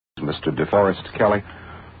Mr. DeForest Kelley,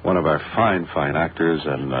 one of our fine actors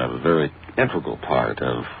and a very integral part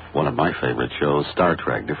of one of my favorite shows, Star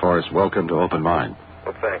Trek. DeForest, welcome to Open Mind.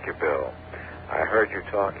 Well, thank you, Bill. I heard you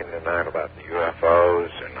talking tonight about the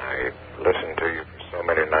UFOs, and I listened to you for so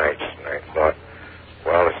many nights, and I thought,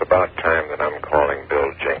 well, it's about time that I'm calling Bill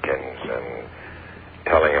Jenkins and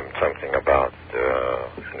telling him something about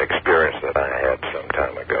an experience that I had some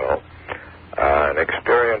time ago. An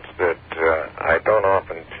experience that I don't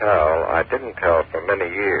often tell. I didn't tell for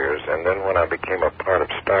many years, and then when I became a part of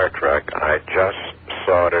Star Trek, I just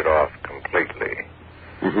sawed it off completely.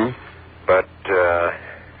 Mm-hmm. But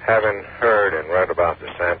having heard and read about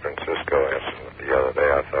the San Francisco incident the other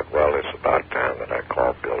day, I thought, well, it's about time that I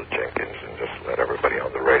call Bill Jenkins and just let everybody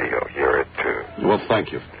on the radio hear it, too. Well,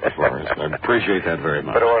 thank you, DeForest. I appreciate that very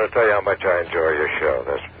much. But I want to tell you how much I enjoy your show.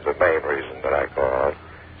 That's the main reason that I called.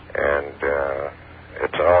 And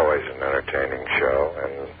it's always an entertaining show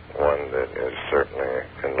and one that is certainly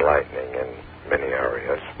enlightening in many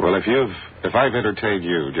areas. Well, if I've entertained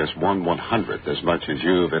you just 1/100th as much as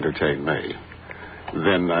you've entertained me,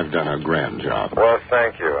 then I've done a grand job. Well,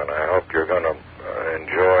 thank you, and I hope you're going to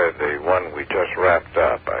enjoy the one we just wrapped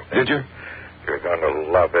up. I think Did you? You're going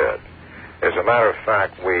to love it. As a matter of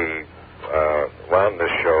fact, we wound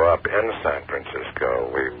this show up in San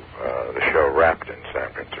Francisco. The show wrapped in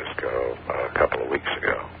San Francisco a couple of weeks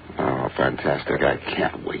ago. Oh, fantastic. I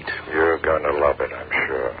can't wait. You're going to love it, I'm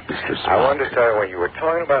sure. Mr. Spock. I wanted to tell you, when you were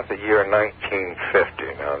talking about the year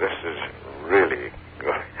 1950, now this is really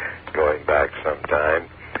going back some time.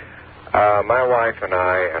 My wife and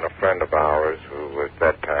I and a friend of ours, who at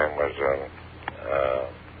that time was a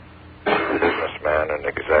businessman and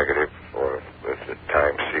executive with the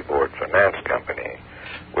Time Seaboard Finance Company,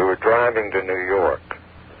 we were driving to New York,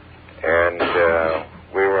 and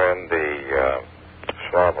we were in the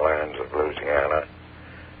swamplands of Louisiana,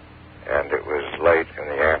 and it was late in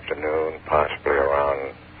the afternoon, possibly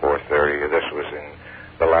around 4:30. This was in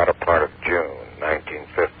the latter part of June,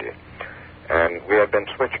 1950. And we had been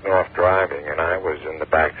switching off driving, and I was in the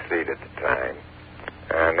back seat at the time,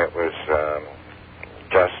 and it was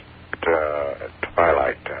just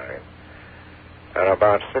twilight time. And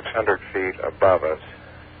about 600 feet above us,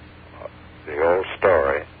 the old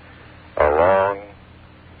story, a long,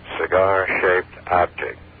 cigar-shaped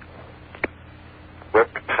object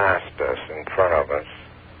whipped past us in front of us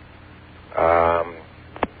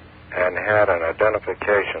and had an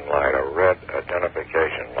identification light, a red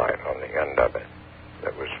identification light on the end of it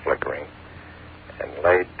that was flickering, and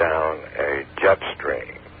laid down a jet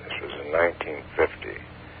stream. This was in 1950.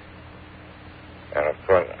 And of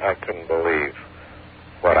course, I couldn't believe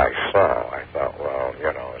what I saw. I thought, well,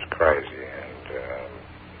 it's crazy. And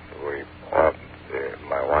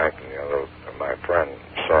my wife and my friend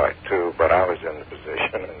saw it too, but I was in the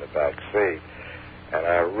position in the back seat, and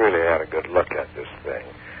I really had a good look at this thing.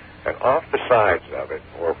 And off the sides of it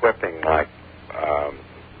were whipping like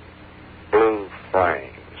blue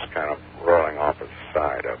flames kind of rolling off of the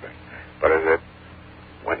side of it. But as it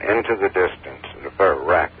went into the distance at a very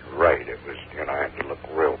rapid rate, it was, I had to look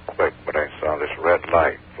real quick, but I saw this red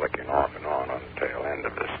light flicking off and on the tail end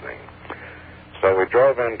of this thing. So we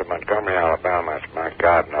drove into Montgomery, Alabama. I said, my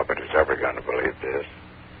God, nobody's ever going to believe this.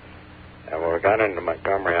 And when we got into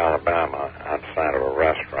Montgomery, Alabama, outside of a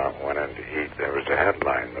restaurant, went in to eat, there was a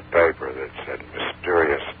headline in the paper that said,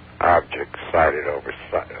 mysterious object sighted over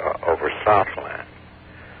Southland.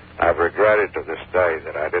 I've regretted to this day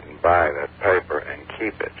that I didn't buy that paper and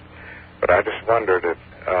keep it. But I just wondered if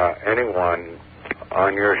anyone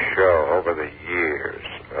on your show over the years,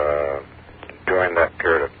 during that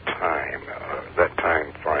period of time, that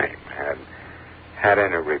time frame, had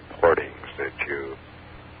any reportings that you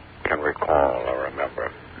can recall or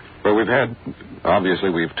remember. Well,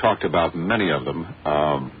 we've talked about many of them,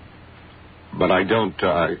 but I don't,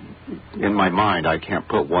 in my mind, I can't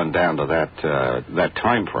put one down to that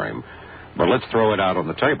time frame. But let's throw it out on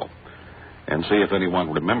the table and see if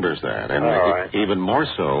anyone remembers that. And right. Even more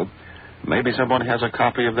so, maybe someone has a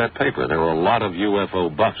copy of that paper. There were a lot of UFO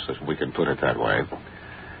buffs, if we can put it that way,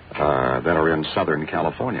 that are in Southern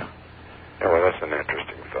California. Yeah, well, that's an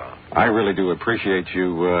interesting thought. I really do appreciate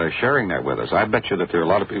you sharing that with us. I bet you that there are a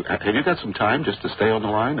lot of people. Have you got some time just to stay on the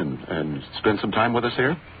line and spend some time with us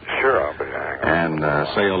here? Sure, I'll be hanging on. And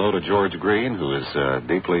say hello to George Green, who is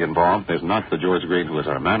deeply involved. There's not the George Green who is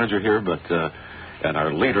our manager here, but and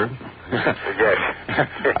our leader. Yes,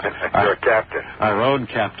 your captain. Our own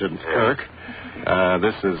Captain Kirk.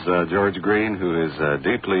 This is George Green, who is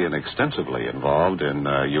deeply and extensively involved in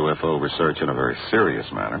UFO research in a very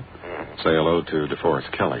serious manner. Say hello to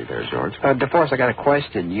DeForest Kelley there, George. DeForest, I got a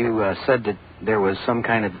question. You said that there was some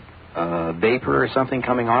kind of vapor or something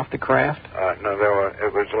coming off the craft? No,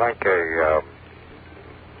 it was like a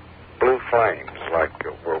blue flames, like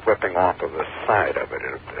were whipping off of the side of it.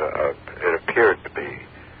 It appeared to be.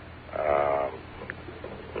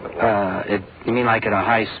 You mean like at a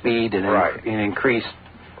high speed and right. an increased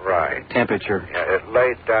right. temperature? Yeah, it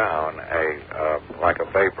laid down like a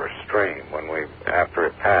vapor stream. After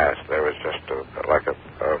it passed, there was just like a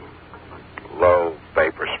low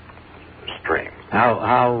vapor stream.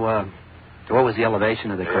 What was the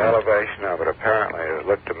elevation of the craft? The elevation of it, apparently, it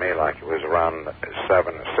looked to me like it was around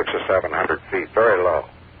 600 or 700 feet, very low.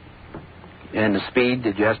 And the speed,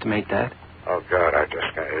 did you estimate that? Oh, God, it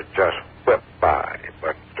just whipped by.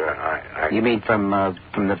 But You mean from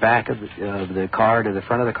the back of the car to the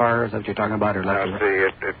front of the car? Is that what you're talking about? Or left? No, see,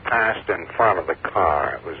 it passed in front of the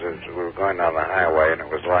car. We were going down the highway, and it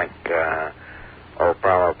was like,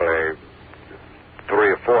 probably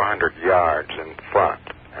 300 or 400 yards in front,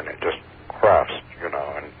 and it just crossed, in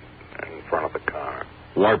front of the car.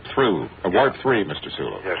 Warp 3, Mr.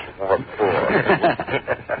 Sulu. Yes, warp 4.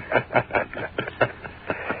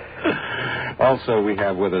 Also, we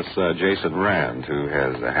have with us Jason Rand, who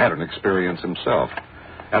has had an experience himself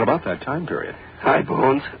at about that time period. Hi,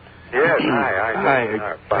 Bones. Yes, hi.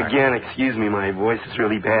 Hi. Again, excuse me, my voice is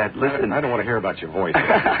really bad. Listen, I don't want to hear about your voice.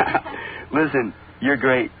 Listen, you're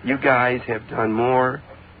great. You guys have done more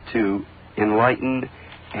to enlighten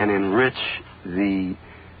and enrich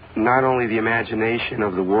not only the imagination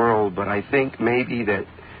of the world, but I think maybe that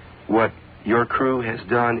what your crew has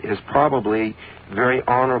done is probably very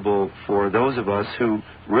honorable for those of us who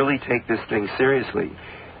really take this thing seriously.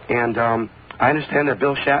 And I understand that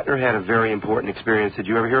Bill Shatner had a very important experience. Did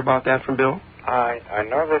you ever hear about that from Bill? I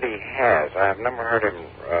know that he has. I have never heard him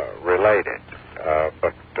relate it,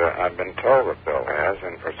 but I've been told that Bill has,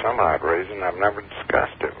 and for some odd reason, I've never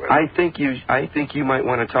discussed it with him. I think you might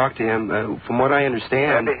want to talk to him. From what I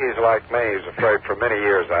understand, maybe he's like me. He's afraid for many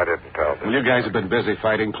years I didn't tell this. Well, you guys have been busy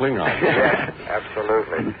fighting Klingons. Yeah,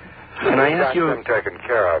 absolutely. Can I ask you? Them taken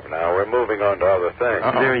care of now. We're moving on to other things.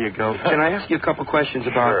 There you go. Can I ask you a couple questions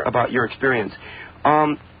about your experience?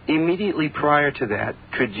 Immediately prior to that,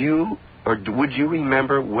 could you or would you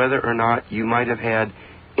remember whether or not you might have had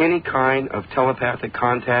any kind of telepathic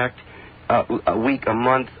contact a week, a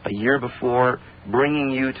month, a year before,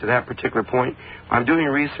 bringing you to that particular point? I'm doing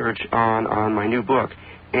research on my new book,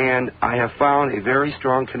 and I have found a very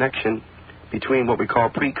strong connection between what we call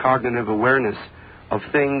precognitive awareness of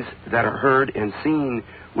things that are heard and seen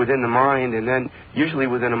within the mind, and then usually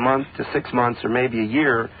within a month to 6 months or maybe a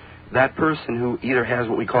year, that person who either has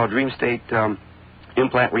what we call dream state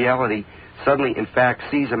implant reality suddenly, in fact,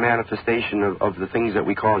 sees a manifestation of the things that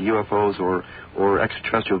we call UFOs or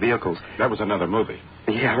extraterrestrial vehicles. That was another movie.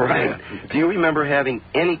 Yeah, right. Yeah. Do you remember having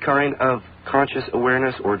any kind of conscious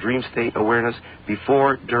awareness or dream state awareness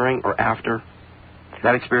before, during, or after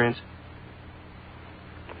that experience?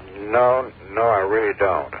 No, I really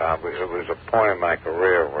don't. It was a point in my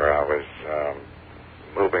career where I was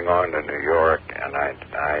moving on to New York, and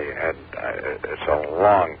it's a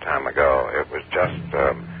long time ago. It was just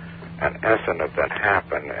an incident that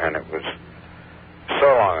happened, and it was so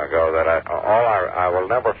long ago that I will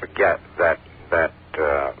never forget that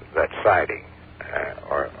sighting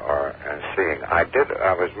and seeing. I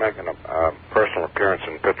was making a personal appearance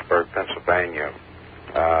in Pittsburgh, Pennsylvania,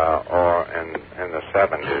 or in the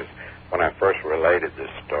 70s when I first related this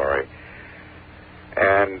story.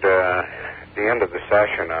 And at the end of the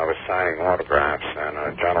session, I was signing autographs, and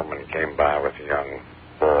a gentleman came by with a young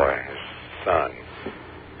boy, his son,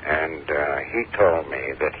 and he told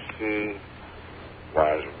me that he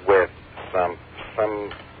was with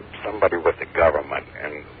somebody with the government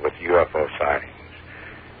and with UFO sightings,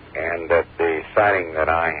 and that the sighting that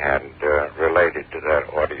I had related to that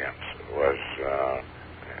audience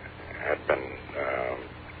had been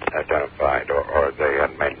identified, or they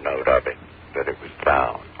had made note of it, that it was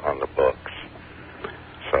down on the books.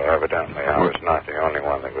 So evidently I was not the only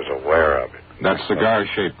one that was aware of it. That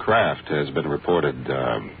cigar-shaped craft has been reported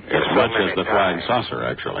as much as the flying saucer,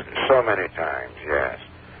 actually. So many times, yes.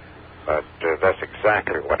 But that's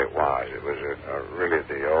exactly what it was. It was really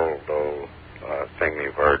the old thing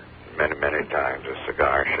you've heard many, many times, a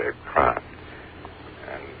cigar-shaped craft.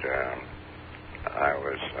 And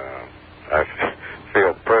I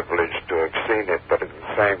feel privileged to have seen it, but at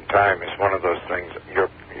the same time, it's one of those things you're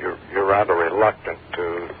rather reluctant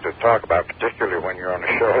to talk about, particularly when you're on a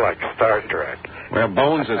show like Star Trek. Well,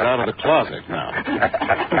 Bones is out of the closet now.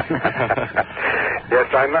 Yes,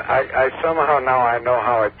 I somehow now I know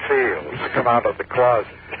how it feels to come out of the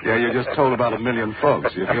closet. Yeah, you just told about 1 million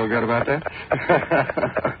folks. You feel good about that?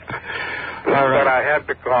 All right. But I had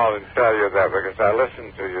to call and tell you that because I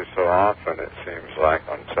listen to you so often, it seems like,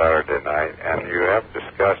 on Saturday night, and you have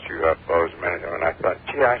discussed UFOs many times, and I thought,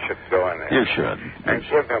 gee, I should go in there. You should. And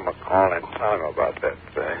give him a call and tell him about that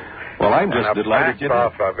thing. Well, I'm just delighted you did. I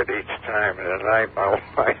backed off of it each time, and tonight my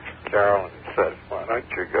wife, Carolyn, said, why don't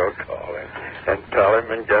you go call him and tell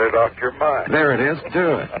him and get it off your mind. There it is.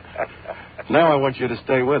 Do it. Now I want you to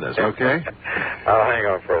stay with us, okay? I'll hang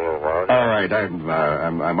on for a little while. All right.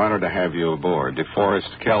 I'm honored to have you aboard.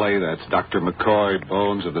 DeForest Kelley, that's Dr. McCoy,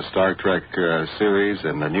 Bones of the Star Trek series,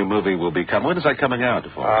 and the new movie will be coming. When is that coming out,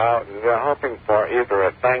 DeForest? They're hoping for either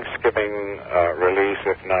a Thanksgiving release.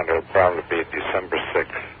 If not, it'll probably be December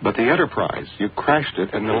 6th. But the Enterprise, you crashed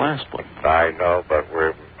it in the last one. I know, but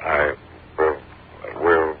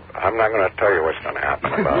I'm not going to tell you what's going to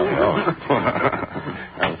happen about it.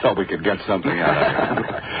 I thought we could get something out of it.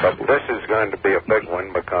 But this is going to be a big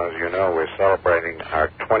one because, we're celebrating our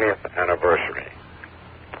 20th anniversary.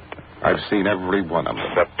 I've seen every one of them.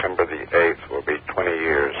 September the 8th will be 20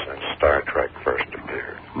 years since Star Trek first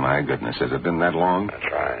appeared. My goodness, has it been that long?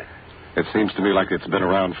 That's right. It seems to me like it's been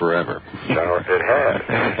around forever. It has.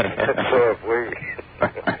 So have we.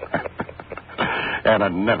 And I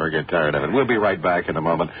never get tired of it. We'll be right back in a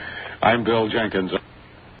moment. I'm Bill Jenkins.